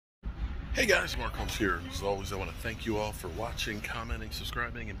Hey guys, Mark Holmes here. As always, I want to thank you all for watching, commenting,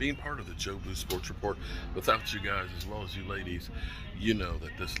 subscribing, and being part of the Joe Boo Sports Report. Without you guys, as well as you ladies, you know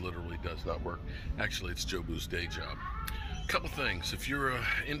that this literally does not work. Actually, it's Joe Boo's day job. A couple things. If you're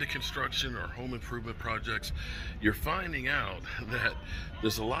into construction or home improvement projects, you're finding out that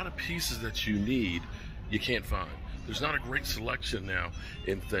there's a lot of pieces that you need you can't find. There's not a great selection now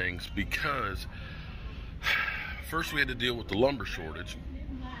in things because first we had to deal with the lumber shortage,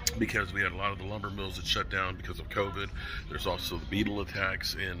 because we had a lot of the lumber mills that shut down because of COVID. There's also the beetle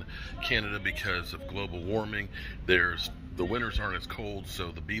attacks in Canada because of global warming. The winters aren't as cold,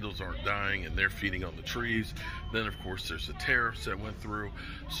 so the beetles aren't dying and they're feeding on the trees. Then of course there's the tariffs that went through.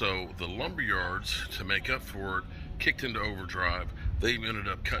 So the lumber yards, to make up for it, kicked into overdrive. They ended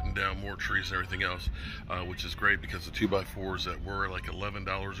up cutting down more trees and everything else, which is great because the 2x4s that were like $11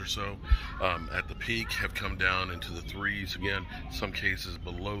 or so at the peak have come down into the threes again, some cases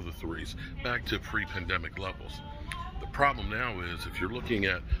below the threes, back to pre-pandemic levels. The problem now is if you're looking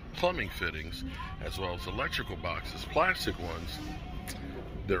at plumbing fittings as well as electrical boxes, plastic ones,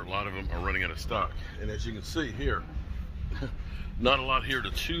 a lot of them are running out of stock. And as you can see here, not a lot here to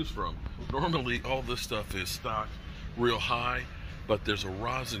choose from. Normally all this stuff is stocked real high, but there's a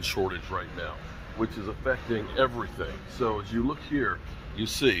rosin shortage right now, which is affecting everything. So as you look here, you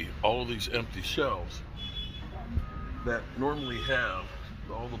see all of these empty shelves that normally have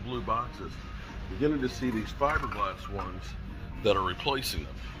all the blue boxes. You're beginning to see these fiberglass ones that are replacing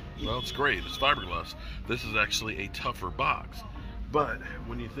them. Well, it's great, it's fiberglass. This is actually a tougher box. But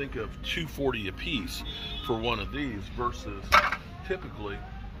when you think of $2.40 a piece for one of these versus typically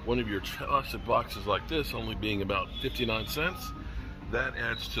one of your plastic boxes like this only being about 59 cents, that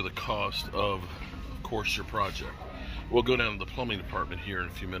adds to the cost of course, your project. We'll go down to the plumbing department here in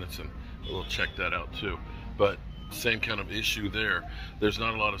a few minutes and we'll check that out too. But same kind of issue there. There's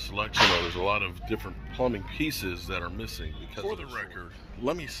not a lot of selection though. There's a lot of different plumbing pieces that are missing. Because for the record,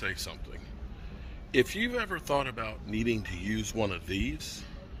 let me say something. If you've ever thought about needing to use one of these,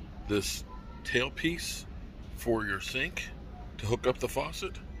 this tailpiece for your sink to hook up the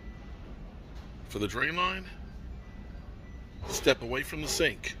faucet for the drain line, step away from the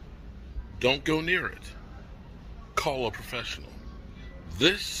sink. Don't go near it. Call a professional.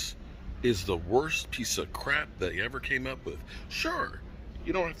 This is the worst piece of crap they ever came up with. Sure,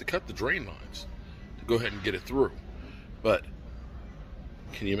 you don't have to cut the drain lines to go ahead and get it through. But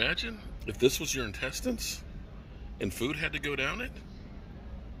can you imagine if this was your intestines and food had to go down it?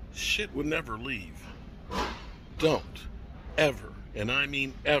 Shit would never leave. Don't ever, and I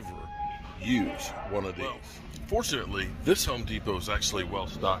mean ever, use one of these. Fortunately, this Home Depot is actually well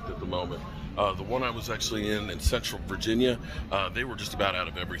stocked at the moment. The one I was actually in Central Virginia, they were just about out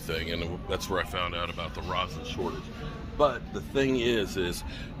of everything, and that's where I found out about the rosin shortage. But the thing is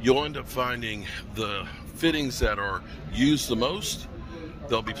you'll end up finding the fittings that are used the most,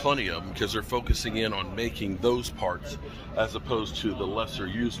 there'll be plenty of them because they're focusing in on making those parts as opposed to the lesser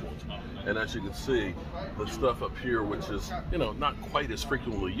used ones. And as you can see, the stuff up here, which is, not quite as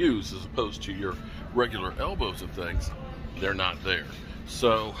frequently used as opposed to your regular elbows and things, they're not there.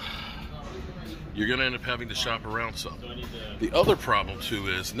 So you're going to end up having to shop around some. The other problem too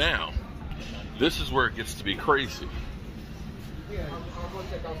is now, this is where it gets to be crazy.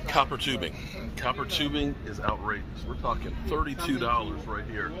 Copper tubing. Copper tubing is outrageous. We're talking $32 right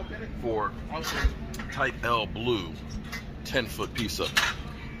here for type L blue 10-foot piece of it.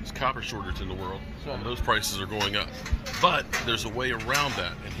 There's copper shortage in the world, and those prices are going up. But there's a way around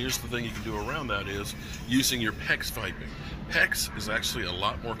that, and here's the thing you can do around that is using your PEX piping. PEX is actually a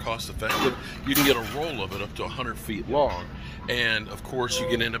lot more cost effective. You can get a roll of it up to 100 feet long, and of course you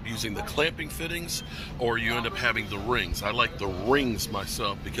can end up using the clamping fittings, or you end up having the rings. I like the rings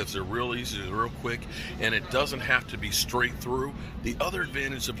myself because they're real easy, they're real quick, and it doesn't have to be straight through. The other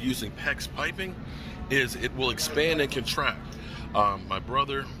advantage of using PEX piping is it will expand and contract. My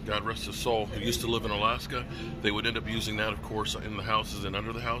brother, God rest his soul, who used to live in Alaska, they would end up using that, of course, in the houses and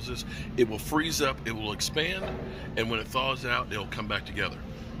under the houses. It will freeze up, it will expand, and when it thaws out, it'll come back together.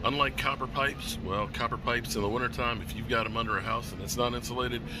 Unlike copper pipes, well, copper pipes in the wintertime, if you've got them under a house and it's not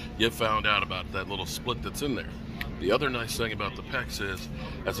insulated, you found out about that little split that's in there. The other nice thing about the PEX is,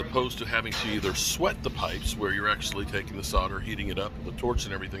 as opposed to having to either sweat the pipes, where you're actually taking the solder, heating it up with a torch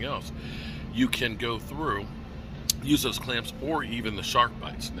and everything else, you can go through, use those clamps, or even the shark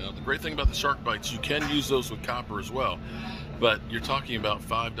bites. Now, the great thing about the shark bites, you can use those with copper as well, but you're talking about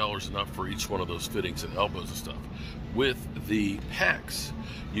 $5 and up for each one of those fittings and elbows and stuff. With the PEX,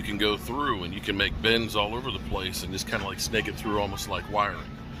 you can go through and you can make bends all over the place and just kind of like snake it through, almost like wiring.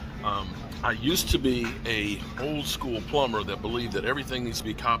 I used to be a old school plumber that believed that everything needs to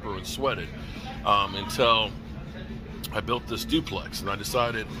be copper and sweated, until I built this duplex, and I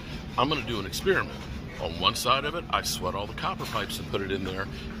decided I'm going to do an experiment. On one side of it, I sweat all the copper pipes and put it in there,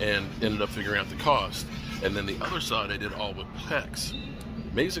 and ended up figuring out the cost. And then the other side, I did all with PEX.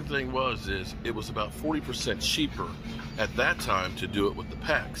 Amazing thing is it was about 40% cheaper at that time to do it with the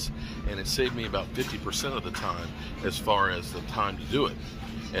PEX, and it saved me about 50% of the time as far as the time to do it.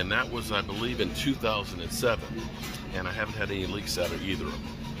 And that was, I believe, in 2007, and I haven't had any leaks out of either of them.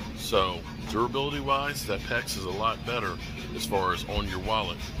 So durability wise, that PEX is a lot better as far as on your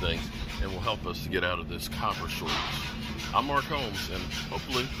wallet things, and will help us to get out of this copper shortage. I'm Mark Holmes, and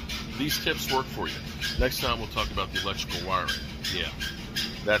hopefully these tips work for you. Next time we'll talk about the electrical wiring. Yeah,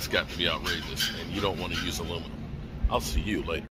 that's got to be outrageous, and you don't want to use aluminum. I'll see you later.